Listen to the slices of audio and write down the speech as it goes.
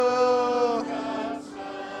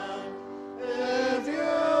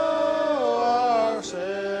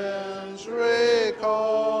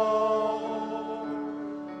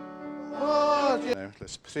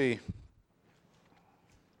pray.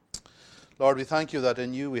 Lord, we thank you that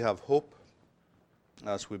in you we have hope,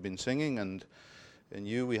 as we've been singing, and in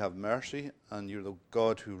you we have mercy, and you're the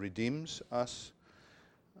God who redeems us.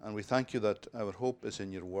 And we thank you that our hope is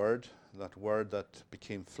in your word that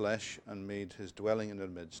became flesh and made his dwelling in our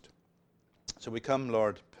midst. So we come,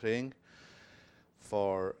 Lord, praying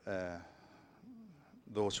for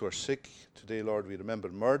those who are sick today, Lord. We remember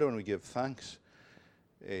Murdo and we give thanks,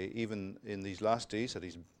 even in these last days, that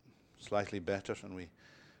he's slightly better, and we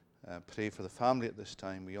pray for the family at this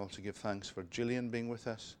time. We also give thanks for Gillian being with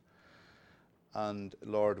us. And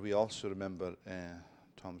Lord, we also remember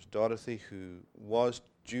Tom's Dorothy, who was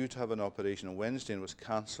due to have an operation on Wednesday and was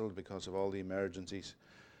cancelled because of all the emergencies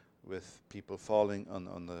with people falling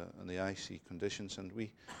on the icy conditions. And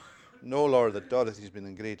we know, Lord, that Dorothy's been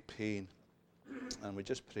in great pain. And we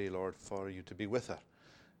just pray, Lord, for you to be with her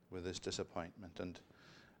with this disappointment. And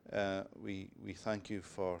we thank you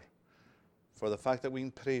for the fact that we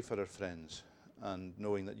can pray for our friends, and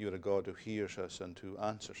knowing that you're a God who hears us and who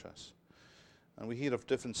answers us. And we hear of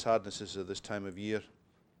different sadnesses at this time of year.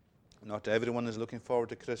 Not everyone is looking forward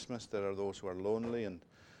to Christmas. There are those who are lonely and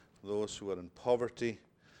those who are in poverty.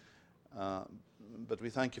 But we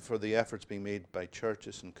thank you for the efforts being made by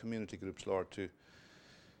churches and community groups, Lord,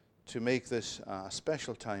 to make this a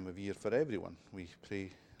special time of year for everyone. We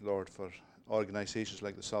pray, Lord, for organizations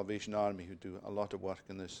like the Salvation Army, who do a lot of work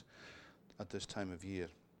in this at this time of year.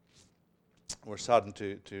 We're saddened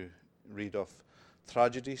to read of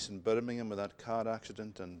tragedies in Birmingham with that car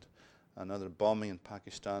accident, and another bombing in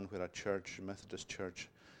Pakistan where a Methodist church,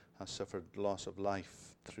 has suffered loss of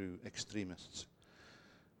life through extremists.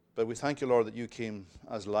 But we thank you, Lord, that you came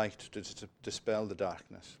as light to dispel the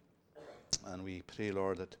darkness. And we pray,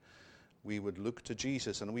 Lord, that we would look to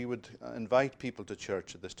Jesus, and we would invite people to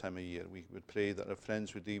church at this time of year. We would pray that our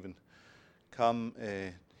friends would even come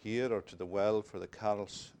here or to the well for the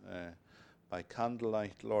carols by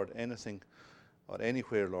candlelight, Lord, anything or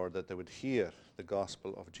anywhere, Lord, that they would hear the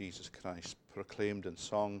gospel of Jesus Christ proclaimed in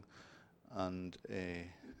song and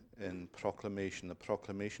in proclamation, the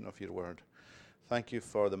proclamation of your word. Thank you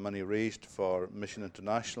for the money raised for Mission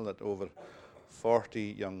International, that over 40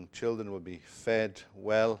 young children will be fed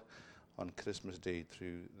well on Christmas Day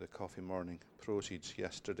through the coffee morning proceeds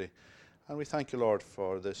yesterday. And we thank you, Lord,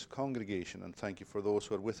 for this congregation, and thank you for those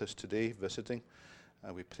who are with us today visiting.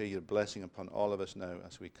 We pray your blessing upon all of us now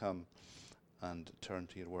as we come and turn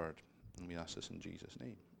to your word. And we ask this in Jesus'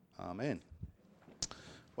 name. Amen.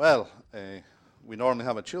 Well, we normally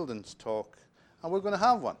have a children's talk, and we're going to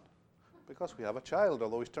have one, because we have a child,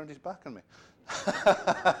 although he's turned his back on me.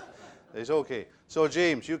 It's okay. So,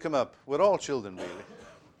 James, you come up. We're all children, really.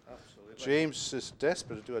 Absolutely. James is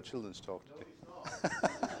desperate to do a children's talk today. No, he's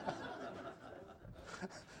not.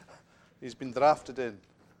 He's been drafted in.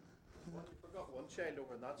 You forgot one child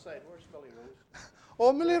over on that side. Where's Millie Rose?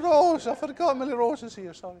 Oh, Millie Rose. I forgot Millie Rose is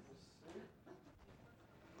here, sorry.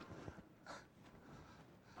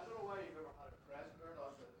 I don't know why you've ever had a present or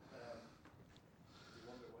not, but you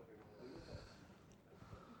wonder what you're going to do with it.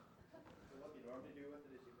 So what you normally do with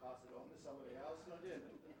it is you pass it on to somebody else, don't you?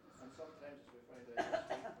 And sometimes we find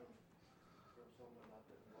out from someone that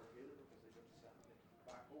didn't work either, because they just sent it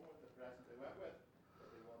back home with the present they went with that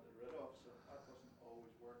they wanted rid of, so that doesn't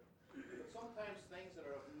always work. But sometimes things that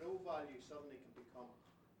are of no value suddenly can become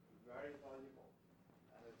very valuable,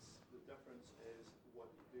 and the difference is what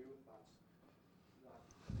you do with that.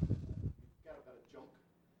 You get a bit of junk,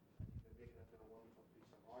 and you can make it into a wonderful piece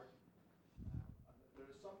of art. And there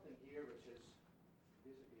is something here which is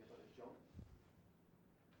basically a bit of junk,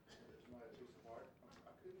 and it's now a piece of art.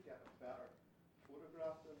 I couldn't get a better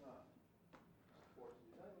photograph than that.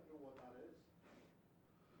 Unfortunately, does anyone know what that is?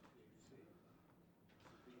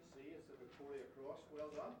 BC is the Victoria Cross. Well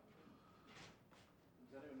done.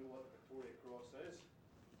 Does anyone know what the Victoria Cross is?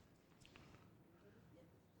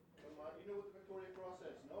 You know what the Victoria Cross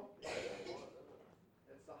is, no?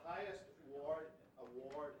 It's the highest award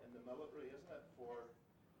in the military, isn't it, for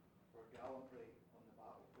gallantry on the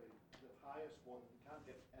battlefield. The highest one. You can't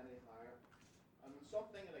get any higher. And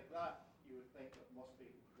something like that, you would think it must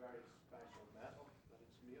be very special metal that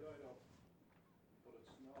it's made out of, but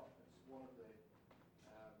it's not. It's one of the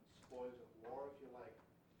spoils of war, if you like.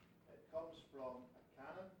 It comes from a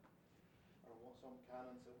cannon, or some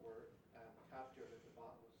cannons that were captured at the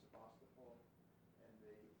Battle of Sebastopol in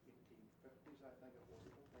the 1850s, I think it was.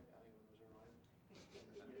 I don't think anyone was around in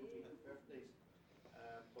the 1850s.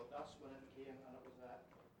 But that's when it came, and it was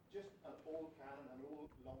just an old cannon, an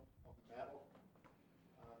old lump of metal.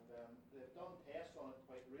 And they've done tests on it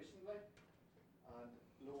quite recently, and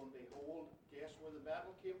lo and behold, guess where the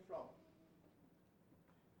metal came from?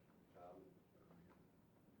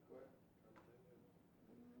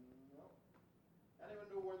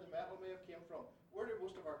 came from. Where do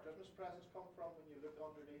most of our Christmas presents come from when you look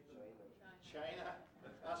underneath them? China.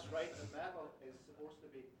 That's right. The metal is supposed to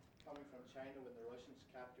be coming from China when the Russians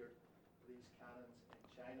captured these cannons in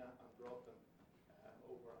China and brought them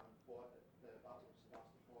over and fought the Battle of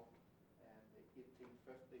Sebastopol in the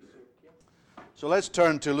 1850s. So it came. So let's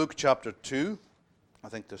turn to Luke chapter 2. I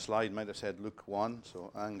think the slide might have said Luke 1,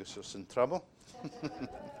 so Angus was in trouble.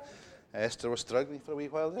 Esther was struggling for a wee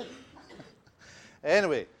while there.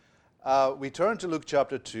 Anyway, we turn to Luke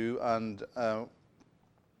chapter 2, and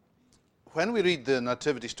when we read the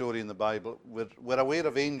nativity story in the Bible, we're aware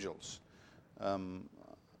of angels.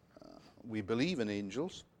 We believe in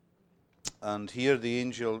angels. And here the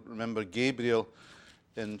angel, remember Gabriel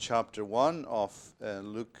in chapter 1 of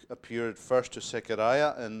Luke appeared first to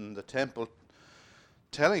Zechariah in the temple,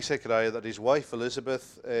 telling Zechariah that his wife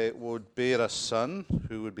Elizabeth would bear a son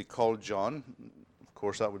who would be called John. Of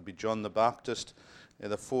course, that would be John the Baptist,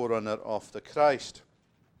 the forerunner of the Christ.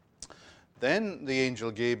 Then the angel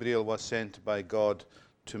Gabriel was sent by God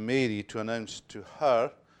to Mary to announce to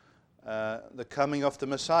her the coming of the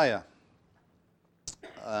Messiah.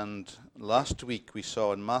 And last week we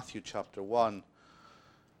saw in Matthew chapter 1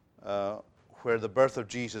 where the birth of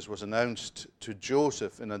Jesus was announced to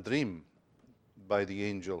Joseph in a dream by the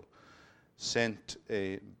angel sent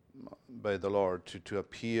by the Lord to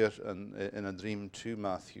appear in a dream to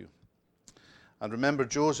Matthew. And remember,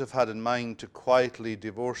 Joseph had in mind to quietly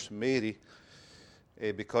divorce Mary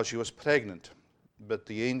because she was pregnant. But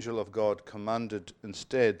the angel of God commanded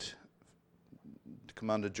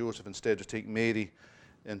Joseph instead to take Mary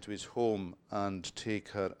into his home and take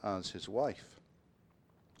her as his wife.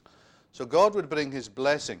 So God would bring his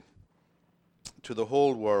blessing to the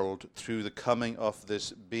whole world through the coming of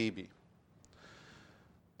this baby.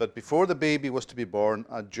 But before the baby was to be born,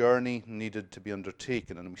 a journey needed to be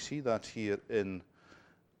undertaken. And we see that here in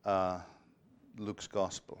Luke's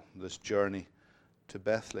Gospel, this journey to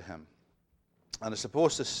Bethlehem. And I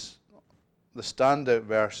suppose the standout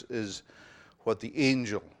verse is what the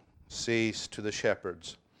angel says to the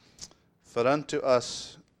shepherds. For unto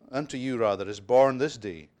you is born this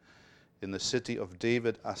day in the city of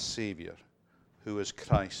David a Saviour, who is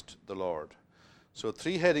Christ the Lord. So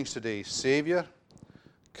 3 headings today: Saviour,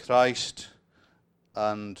 Christ,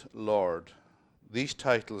 and Lord. These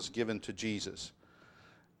titles given to Jesus,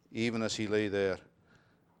 even as he lay there,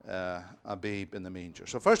 a babe in the manger.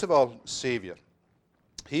 So first of all, Saviour.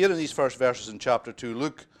 Here in these first verses in chapter 2,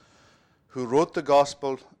 Luke, who wrote the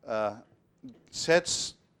Gospel,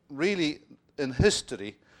 sets really in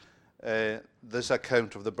history this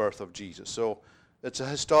account of the birth of Jesus. So it's a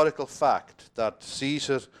historical fact that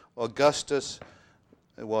Caesar Augustus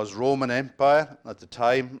was Roman Empire at the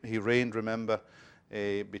time. He reigned, remember,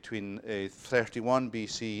 between 31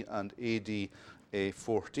 BC and AD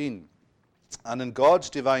 14. And in God's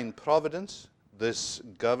divine providence, this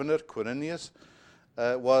governor, Quirinius,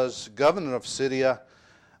 was governor of Syria,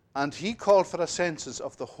 and he called for a census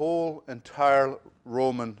of the whole entire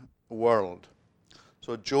Roman world.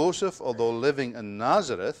 So Joseph, although living in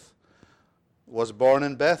Nazareth, was born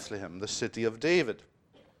in Bethlehem, the city of David.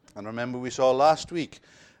 And remember, we saw last week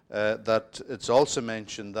that it's also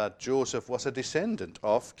mentioned that Joseph was a descendant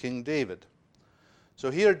of King David. So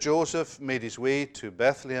here Joseph made his way to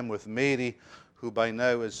Bethlehem with Mary, who by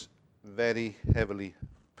now is very heavily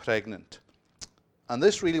pregnant. And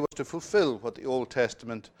this really was to fulfill what the Old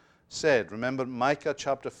Testament said. Remember Micah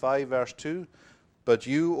chapter 5 verse 2, "But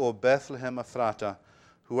you, O Bethlehem Ephratah,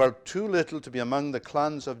 who are too little to be among the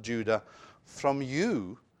clans of Judah, from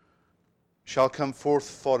you shall come forth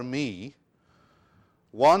for me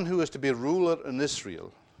one who is to be ruler in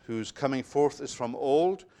Israel, whose coming forth is from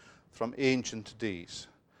old, from ancient days."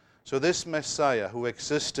 So this Messiah, who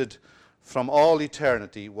existed from all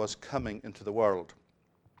eternity, was coming into the world.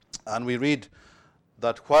 And we read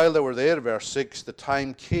that while they were there, verse 6, the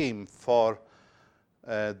time came for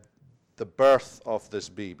the birth of this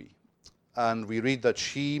baby. And we read that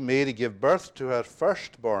she, Mary, gave birth to her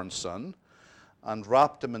firstborn son and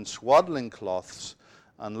wrapped him in swaddling cloths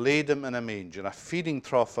and laid him in a manger, a feeding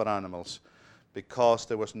trough for animals, because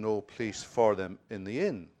there was no place for them in the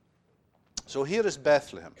inn. So here is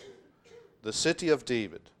Bethlehem, the city of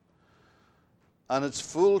David. And it's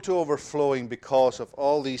full to overflowing because of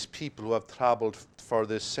all these people who have traveled for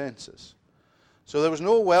this census. So there was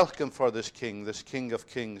no welcome for this King of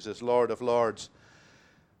Kings, this Lord of Lords.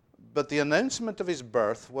 But the announcement of his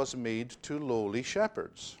birth was made to lowly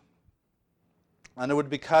shepherds. And it would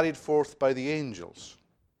be carried forth by the angels.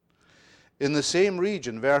 In the same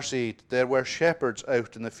region, verse 8, there were shepherds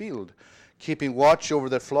out in the field, keeping watch over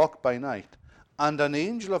their flock by night. And an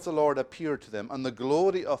angel of the Lord appeared to them, and the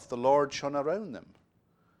glory of the Lord shone around them.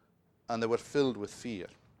 And they were filled with fear.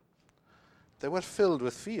 They were filled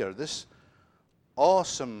with fear. This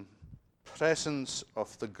awesome presence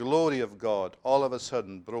of the glory of God all of a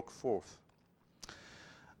sudden broke forth.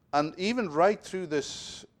 And even right through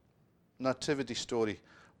this nativity story,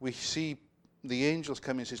 we see the angels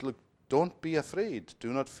coming and says, look, don't be afraid.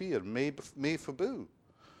 Do not fear. Me fabu.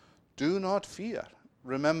 Do not fear.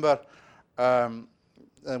 Remember,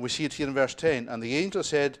 we see it here in verse 10. And the angel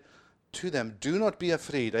said to them, do not be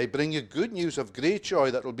afraid. I bring you good news of great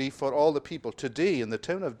joy that will be for all the people. Today in the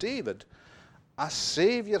town of David, a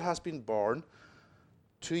Saviour has been born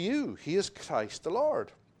to you. He is Christ the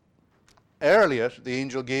Lord. Earlier, the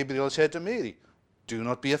angel Gabriel said to Mary, do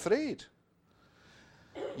not be afraid.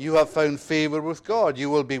 You have found favor with God. You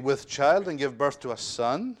will be with child and give birth to a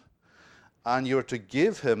son, and you are to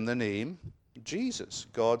give him the name Jesus,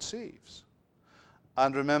 God saves.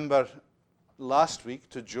 And remember, last week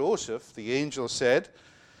to Joseph, the angel said,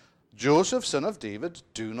 Joseph, son of David,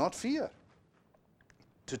 do not fear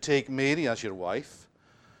to take Mary as your wife,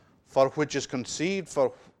 for that which is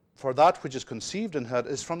conceived in her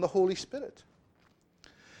is from the Holy Spirit.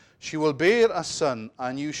 She will bear a son,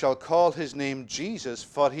 and you shall call his name Jesus,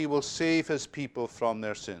 for he will save his people from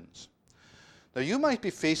their sins. Now, you might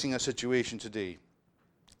be facing a situation today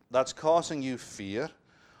that's causing you fear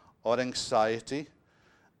or anxiety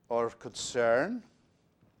or concern.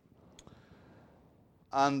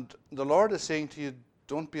 And the Lord is saying to you,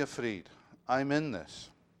 don't be afraid. I'm in this.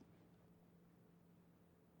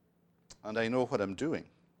 And I know what I'm doing,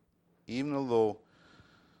 even although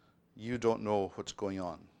you don't know what's going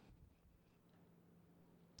on.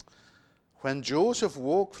 When Joseph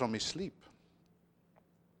woke from his sleep,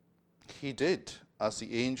 he did as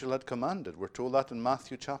the angel had commanded. We're told that in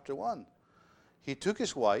Matthew chapter 1. He took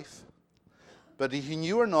his wife, but he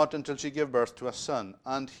knew her not until she gave birth to a son,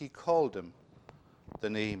 and he called him the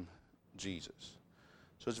name Jesus.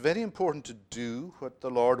 So it's very important to do what the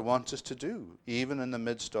Lord wants us to do, even in the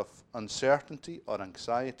midst of uncertainty or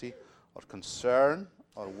anxiety or concern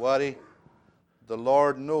or worry. The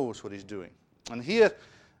Lord knows what he's doing. And here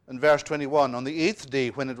in verse 21, on the 8th day,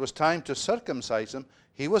 when it was time to circumcise him,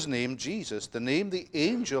 he was named Jesus, the name the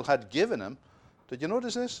angel had given him. Did you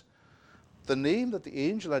notice this? The name that the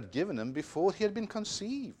angel had given him before he had been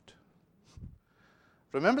conceived.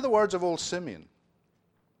 Remember the words of old Simeon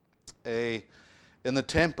in the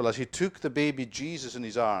temple as he took the baby Jesus in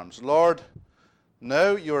his arms. Lord,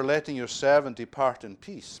 now you are letting your servant depart in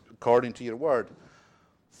peace, according to your word.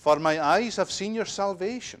 For my eyes have seen your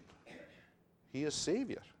salvation. He is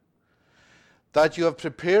Saviour. That you have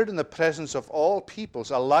prepared in the presence of all peoples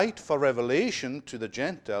a light for revelation to the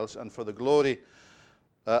Gentiles and for glory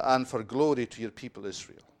to your people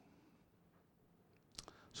Israel.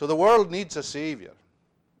 So the world needs a Saviour.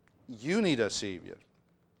 You need a Saviour.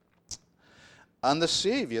 And the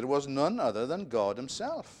Saviour was none other than God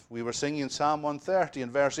himself. We were singing in Psalm 130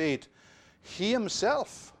 in verse 8, he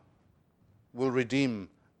himself will redeem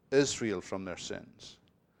Israel from their sins.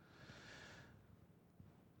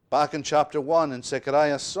 Back in chapter 1 in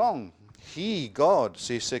Zechariah's song, he, God,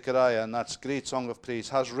 says Zechariah, in that great song of praise,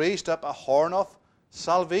 has raised up a horn of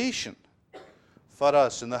salvation for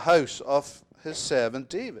us in the house of his servant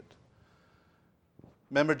David.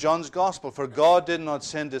 Remember John's gospel, for God did not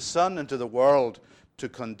send his Son into the world to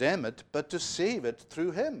condemn it, but to save it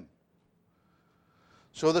through him.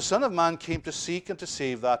 So the Son of Man came to seek and to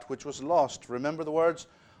save that which was lost. Remember the words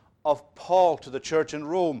of Paul to the church in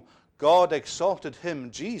Rome. God exalted him,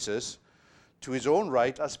 Jesus, to his own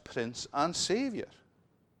right as Prince and Saviour.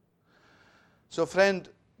 So friend,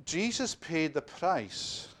 Jesus paid the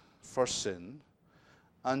price for sin,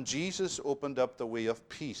 and Jesus opened up the way of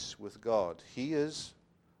peace with God. He is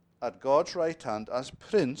at God's right hand as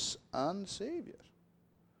Prince and Saviour.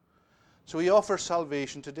 So he offers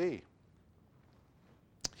salvation today.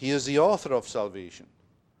 He is the author of salvation,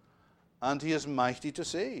 and he is mighty to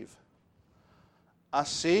save. A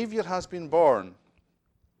Saviour has been born.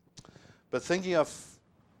 But thinking of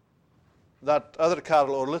that other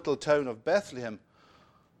carol, or little town of Bethlehem,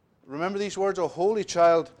 remember these words, O holy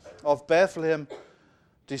child of Bethlehem,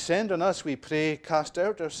 descend on us, we pray, cast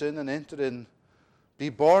out our sin and enter in. Be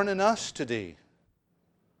born in us today.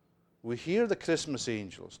 We hear the Christmas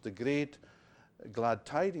angels, the great glad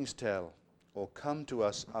tidings tell, O come to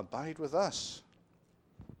us, abide with us,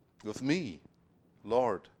 with me,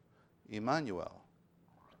 Lord Emmanuel.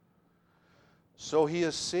 So he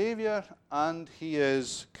is Saviour and he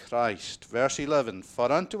is Christ. Verse 11,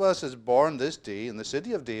 for unto us is born this day in the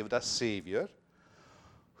city of David a Saviour,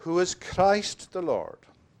 who is Christ the Lord.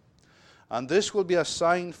 And this will be a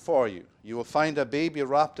sign for you. You will find a baby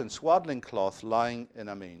wrapped in swaddling cloth lying in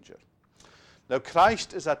a manger. Now,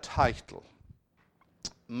 Christ is a title.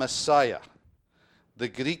 Messiah, the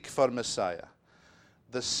Greek for Messiah.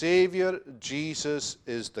 The Saviour, Jesus,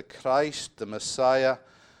 is the Christ, the Messiah.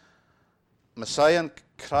 Messiah and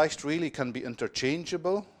Christ really can be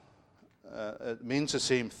interchangeable. It means the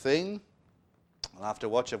same thing. I'll have to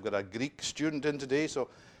watch. I've got a Greek student in today. So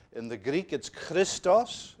in the Greek, it's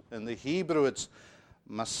Christos. In the Hebrew, it's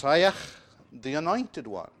Messiah, the anointed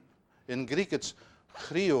one. In Greek, it's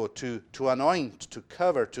chrio, to anoint, to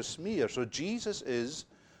cover, to smear. So Jesus is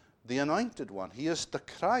the anointed one. He is the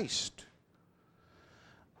Christ.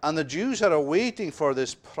 And the Jews are awaiting for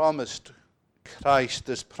this promised Christ,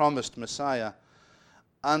 this promised Messiah.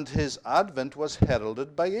 And his advent was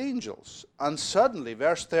heralded by angels. And suddenly,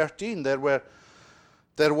 verse 13,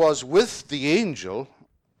 there was with the angel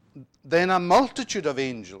then a multitude of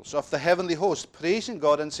angels of the heavenly host, praising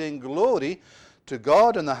God and saying, Glory to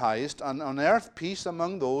God in the highest, and on earth peace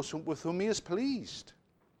among those with whom he is pleased.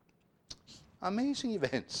 Amazing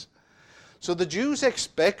events. So the Jews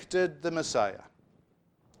expected the Messiah.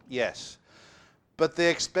 Yes. But they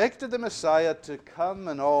expected the Messiah to come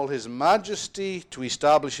in all his majesty, to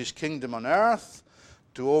establish his kingdom on earth,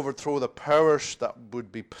 to overthrow the powers that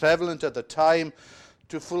would be prevalent at the time,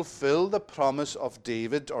 to fulfill the promise of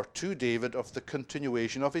David, or to David, of the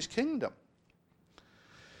continuation of his kingdom.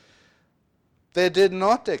 They did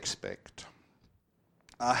not expect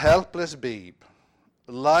a helpless babe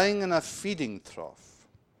lying in a feeding trough.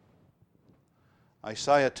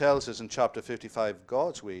 Isaiah tells us in chapter 55,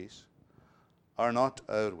 God's ways are not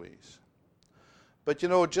our ways. But you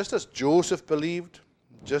know, just as Joseph believed,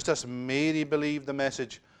 just as Mary believed the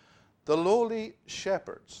message, the lowly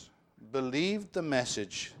shepherds believed the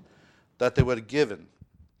message that they were given,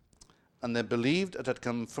 and they believed it had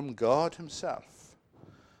come from God himself,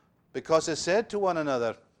 because they said to one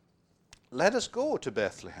another, Let us go to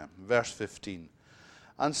Bethlehem, verse 15,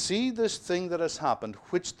 and see this thing that has happened,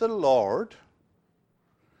 which the Lord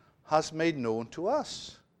has made known to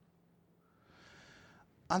us.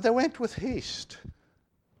 And they went with haste,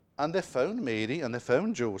 and they found Mary, and they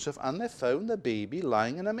found Joseph, and they found the baby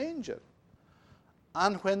lying in a manger.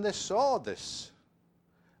 And when they saw this,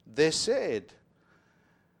 they said,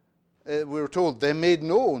 we were told, they made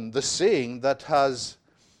known the saying that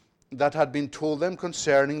had been told them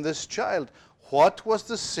concerning this child. What was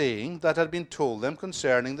the saying that had been told them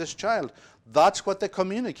concerning this child? That's what they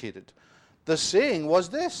communicated. The saying was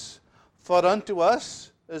this: For unto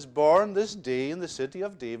us is born this day in the city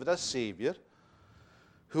of David a Saviour,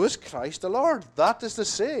 who is Christ the Lord. That is the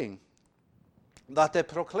saying that they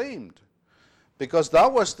proclaimed, because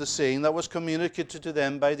that was the saying that was communicated to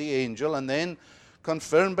them by the angel and then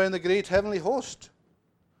confirmed by the great heavenly host.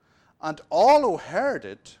 And all who heard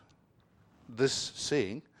it, this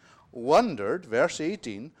saying, wondered, verse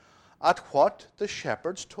 18, at what the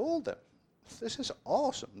shepherds told them. This is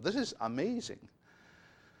awesome. This is amazing.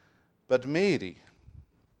 But Mary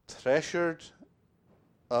treasured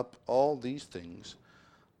up all these things,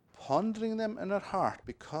 pondering them in her heart,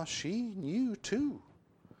 because she knew too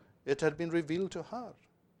it had been revealed to her.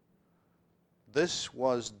 This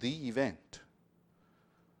was the event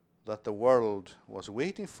that the world was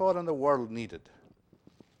waiting for and the world needed.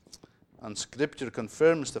 And Scripture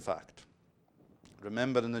confirms the fact.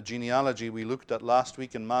 Remember, in the genealogy we looked at last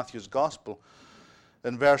week in Matthew's Gospel,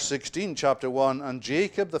 in verse 16, chapter 1, and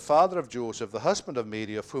Jacob, the father of Joseph, the husband of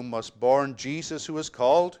Mary, of whom was born Jesus, who is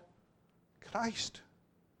called Christ.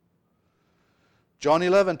 John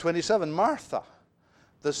 11:27, Martha,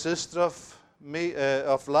 the sister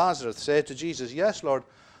of Lazarus, said to Jesus, Yes, Lord,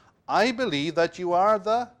 I believe that you are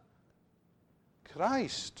the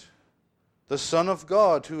Christ, the Son of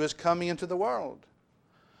God, who is coming into the world.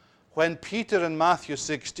 When Peter in Matthew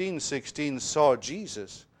 16:16 saw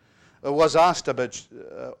Jesus, was asked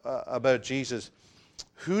about Jesus,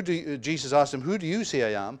 Jesus asked him, Who do you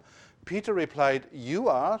say I am? Peter replied, You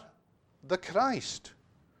are the Christ,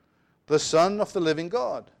 the Son of the living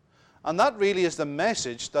God. And that really is the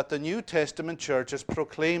message that the New Testament church has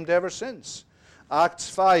proclaimed ever since. Acts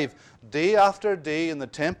 5, day after day in the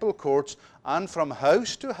temple courts and from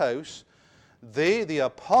house to house, they, the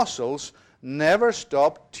apostles, never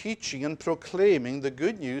stopped teaching and proclaiming the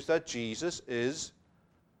good news that Jesus is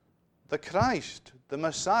the Christ, the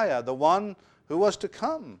Messiah, the one who was to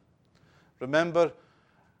come. Remember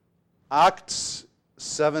Acts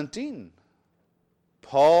 17,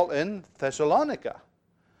 Paul in Thessalonica.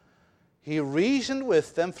 He reasoned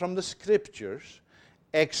with them from the Scriptures,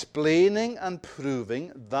 explaining and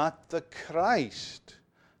proving that the Christ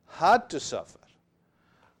had to suffer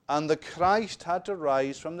and the Christ had to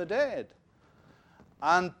rise from the dead.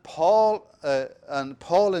 And Paul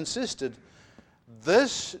insisted,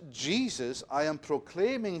 this Jesus I am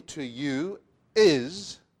proclaiming to you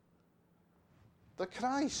is the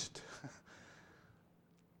Christ.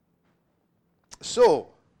 So,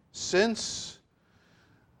 since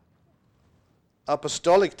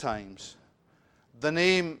apostolic times, the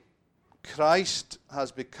name Christ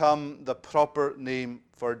has become the proper name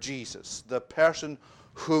for Jesus, the person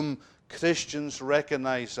whom Christians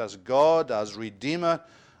recognize as God, as Redeemer,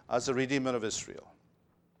 as the Redeemer of Israel.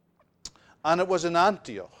 And it was in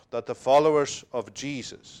Antioch that the followers of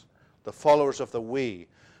Jesus, the followers of the way,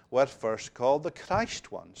 were first called the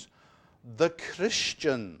Christ ones, the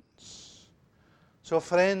Christians. So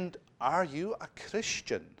friend, are you a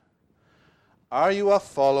Christian? Are you a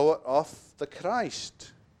follower of the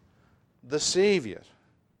Christ, the Saviour?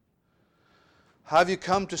 Have you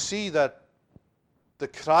come to see that the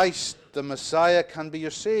Christ, the Messiah, can be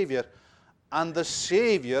your Saviour, and the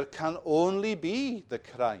Saviour can only be the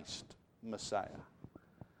Christ, Messiah?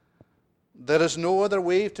 There is no other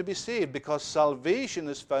way to be saved, because salvation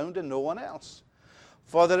is found in no one else.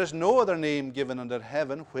 For there is no other name given under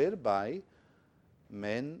heaven whereby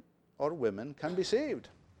men or women can be saved.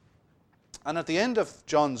 And at the end of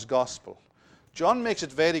John's Gospel, John makes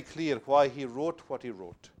it very clear why he wrote what he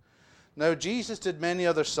wrote. Now, Jesus did many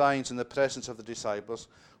other signs in the presence of the disciples,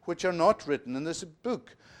 which are not written in this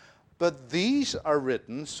book. But these are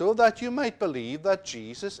written so that you might believe that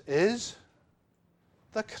Jesus is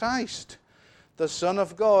the Christ, the Son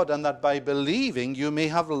of God, and that by believing you may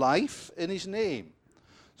have life in his name.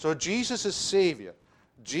 So Jesus is Savior.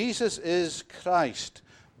 Jesus is Christ.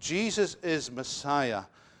 Jesus is Messiah.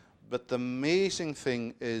 But the amazing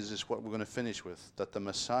thing is what we're going to finish with, that the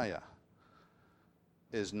Messiah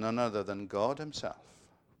is none other than God himself.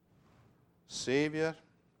 Savior,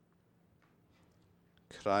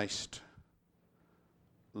 Christ,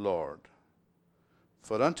 Lord.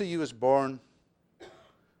 For unto you is born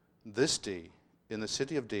this day in the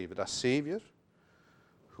city of David a Savior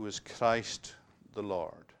who is Christ the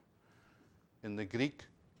Lord. In the Greek,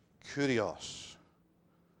 Kyrios.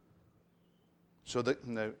 So that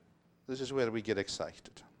now, this is where we get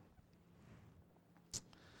excited.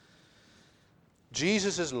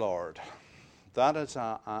 Jesus is Lord. That is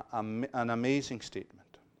an amazing statement.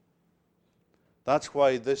 That's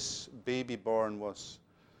why this baby born was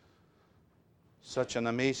such an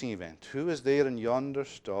amazing event. Who is there in yonder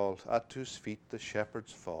stall, at whose feet the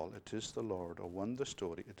shepherds fall? It is the Lord. A wonder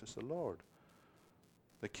story. It is the Lord,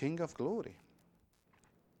 the King of glory.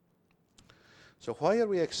 So why are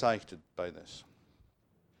we excited by this?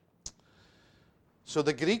 So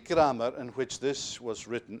the Greek grammar in which this was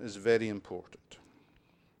written is very important.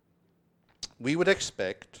 We would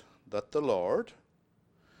expect that the Lord,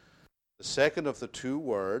 the second of the two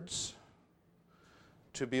words,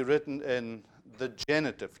 to be written in the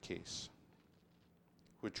genitive case,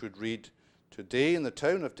 which would read, today in the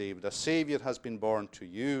town of David a Saviour has been born to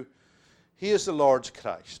you. He is the Lord's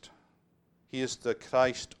Christ. He is the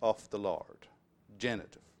Christ of the Lord.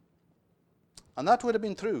 Genitive. And that would have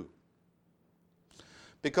been true,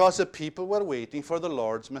 because the people were waiting for the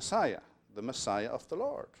Lord's Messiah, the Messiah of the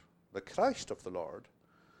Lord, the Christ of the Lord.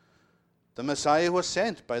 The Messiah was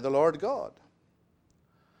sent by the Lord God.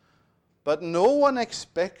 But no one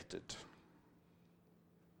expected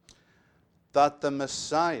that the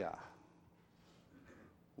Messiah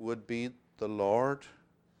would be the Lord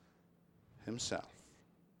himself,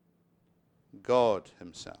 God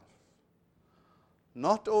himself.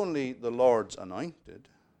 Not only the Lord's anointed,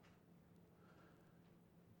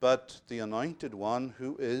 but the anointed one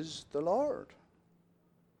who is the Lord.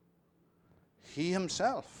 He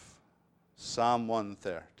himself, Psalm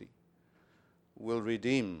 130, will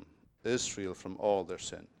redeem Israel from all their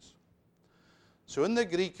sins. So in the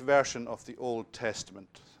Greek version of the Old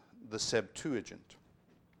Testament, the Septuagint,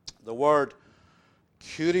 the word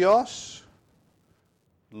Kyrios,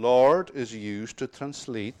 Lord, is used to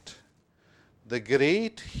translate the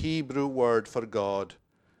great Hebrew word for God,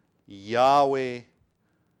 Yahweh,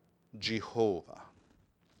 Jehovah.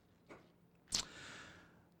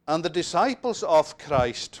 And the disciples of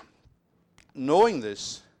Christ, knowing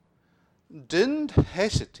this, didn't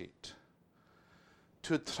hesitate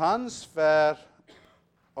to transfer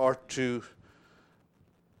or to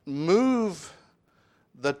move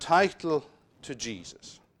the title to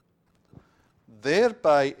Jesus,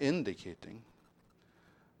 thereby indicating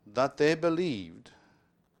that they believed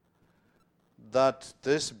that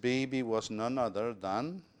this baby was none other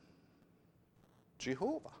than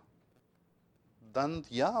Jehovah, than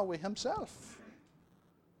Yahweh himself.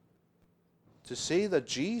 To say that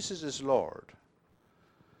Jesus is Lord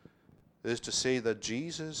is to say that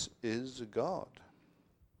Jesus is God.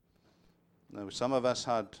 Now, some of us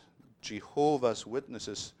had Jehovah's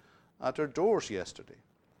Witnesses at our doors yesterday.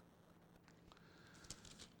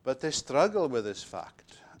 But they struggle with this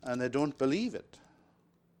fact, and they don't believe it.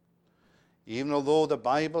 Even although the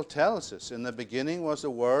Bible tells us, in the beginning was the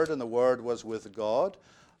Word, and the Word was with God,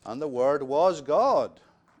 and the Word was God.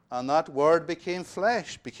 And that Word became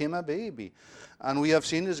flesh, became a baby. And we have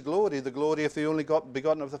seen His glory, the glory of the only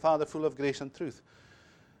begotten of the Father, full of grace and truth.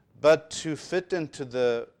 But to fit into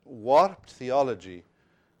the warped theology,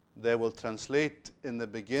 they will translate, in the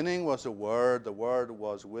beginning was the Word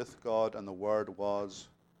was with God, and the Word was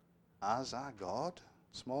as a God,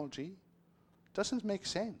 small g. Doesn't make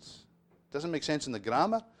sense. Doesn't make sense in the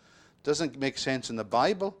grammar. Doesn't make sense in the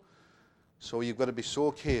Bible. So you've got to be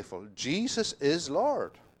so careful. Jesus is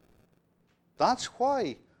Lord. That's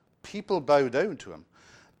why people bow down to Him.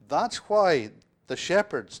 That's why the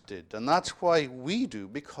shepherds did, and that's why we do,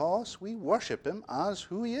 because we worship Him as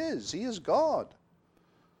who He is. He is God.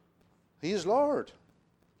 He is Lord.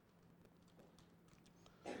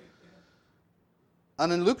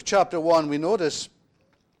 And in Luke chapter 1, we notice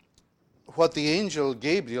what the angel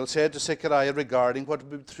Gabriel said to Zechariah regarding what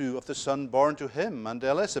would be true of the son born to him and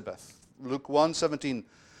Elizabeth. Luke 1:17.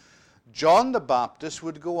 John the Baptist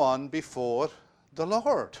would go on before the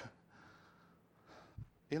Lord.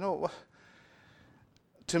 You know,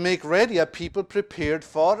 to make ready a people prepared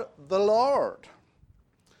for the Lord.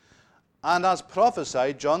 And as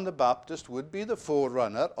prophesied, John the Baptist would be the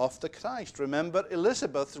forerunner of the Christ. Remember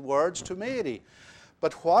Elizabeth's words to Mary.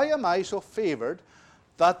 But why am I so favored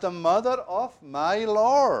that the mother of my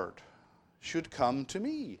Lord should come to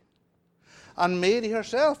me? And Mary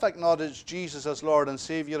herself acknowledged Jesus as Lord and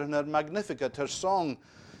Saviour in her Magnificat, her song.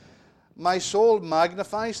 My soul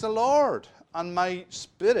magnifies the Lord, and my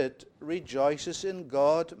spirit rejoices in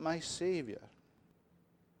God my Saviour.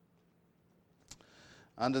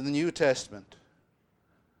 And in the New Testament,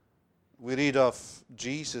 we read of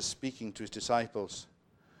Jesus speaking to His disciples.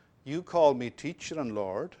 You call me teacher and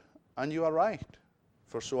Lord, and you are right,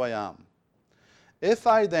 for so I am. If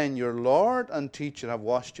I then, your Lord and teacher, have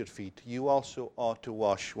washed your feet, you also ought to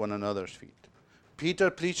wash one another's feet.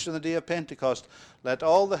 Peter preached on the day of Pentecost, let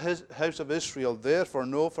all the house of Israel therefore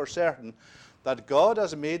know for certain that God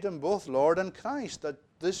has made Him both Lord and Christ, that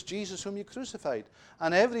this Jesus whom you crucified.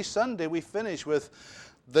 And every Sunday we finish with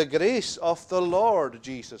the grace of the Lord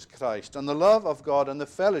Jesus Christ, and the love of God, and the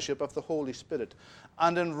fellowship of the Holy Spirit.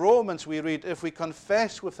 And in Romans we read, if we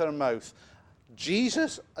confess with our mouth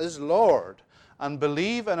Jesus is Lord, and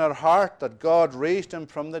believe in our heart that God raised Him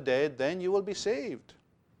from the dead, then you will be saved.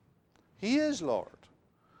 He is Lord.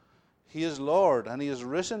 He is Lord, and He is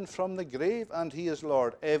risen from the grave, and He is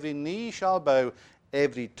Lord. Every knee shall bow,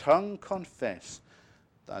 every tongue confess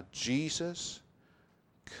that Jesus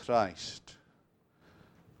Christ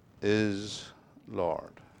is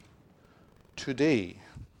Lord. Today,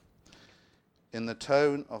 in the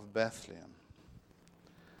town of Bethlehem,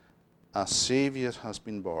 a Saviour has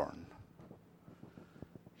been born.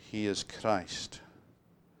 He is Christ,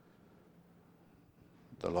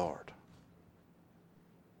 the Lord.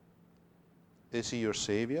 Is He your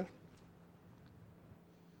Saviour?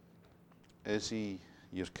 Is He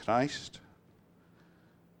your Christ?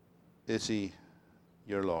 Is He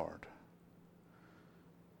your Lord?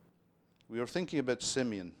 We were thinking about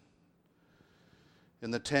Simeon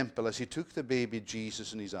in the temple as he took the baby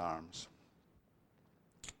Jesus in his arms.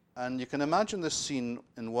 And you can imagine this scene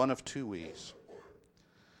in one of two ways.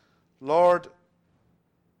 Lord,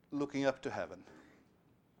 looking up to heaven.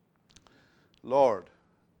 Lord,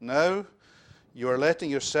 now you are letting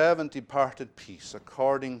your servant depart in peace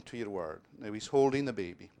according to your word. Now he's holding the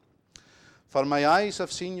baby. For my eyes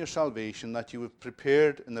have seen your salvation, that you have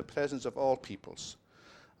prepared in the presence of all peoples,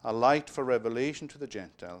 a light for revelation to the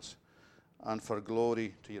Gentiles, and for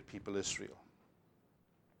glory to your people Israel.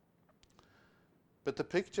 But the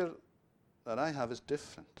picture that I have is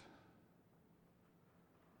different.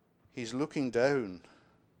 He's looking down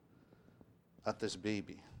at this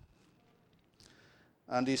baby.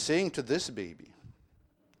 And he's saying to this baby,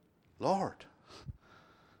 Lord,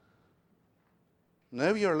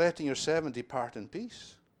 now you're letting your servant depart in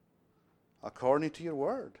peace, according to your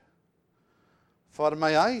word. For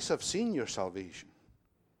my eyes have seen your salvation,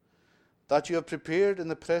 that you have prepared in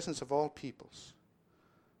the presence of all peoples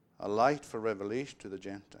a light for revelation to the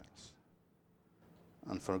Gentiles,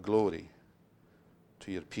 and for glory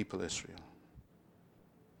to your people Israel.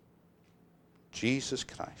 Jesus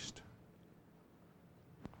Christ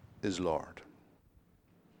is Lord.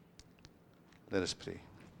 Let us pray.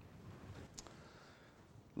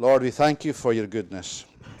 Lord, we thank you for your goodness.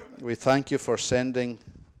 We thank you for sending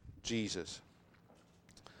Jesus.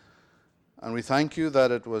 And we thank you that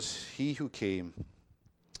it was he who came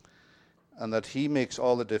and that he makes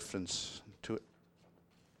all the difference to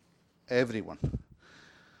everyone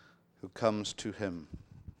who comes to him.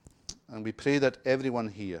 And we pray that everyone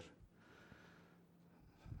here,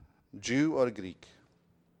 Jew or Greek,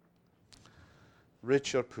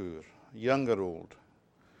 rich or poor, young or old,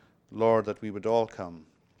 Lord, that we would all come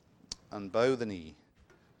and bow the knee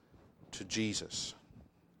to Jesus,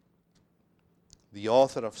 the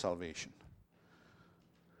author of salvation,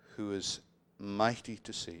 who is mighty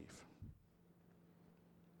to save,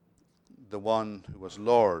 the one who was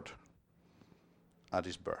Lord at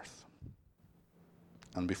his birth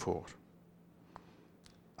and before.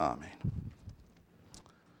 Amen.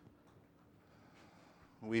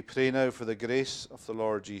 We pray now for the grace of the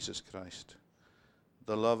Lord Jesus Christ,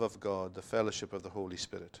 the love of God, the fellowship of the Holy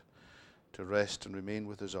Spirit, to rest and remain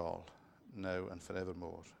with us all, now and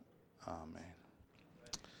forevermore. Amen.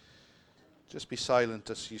 Just be silent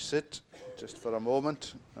as you sit, just for a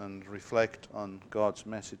moment, and reflect on God's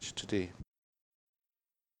message today.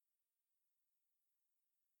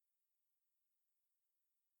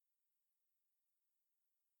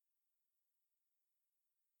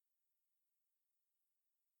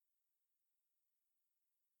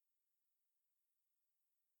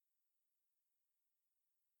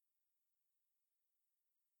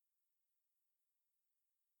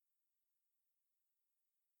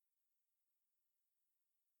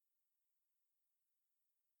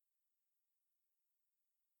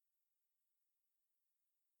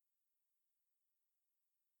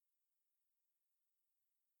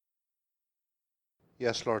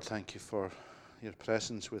 Yes, Lord, thank you for your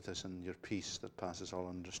presence with us and your peace that passes all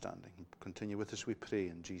understanding. Continue with us, we pray,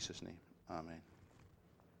 in Jesus' name. Amen.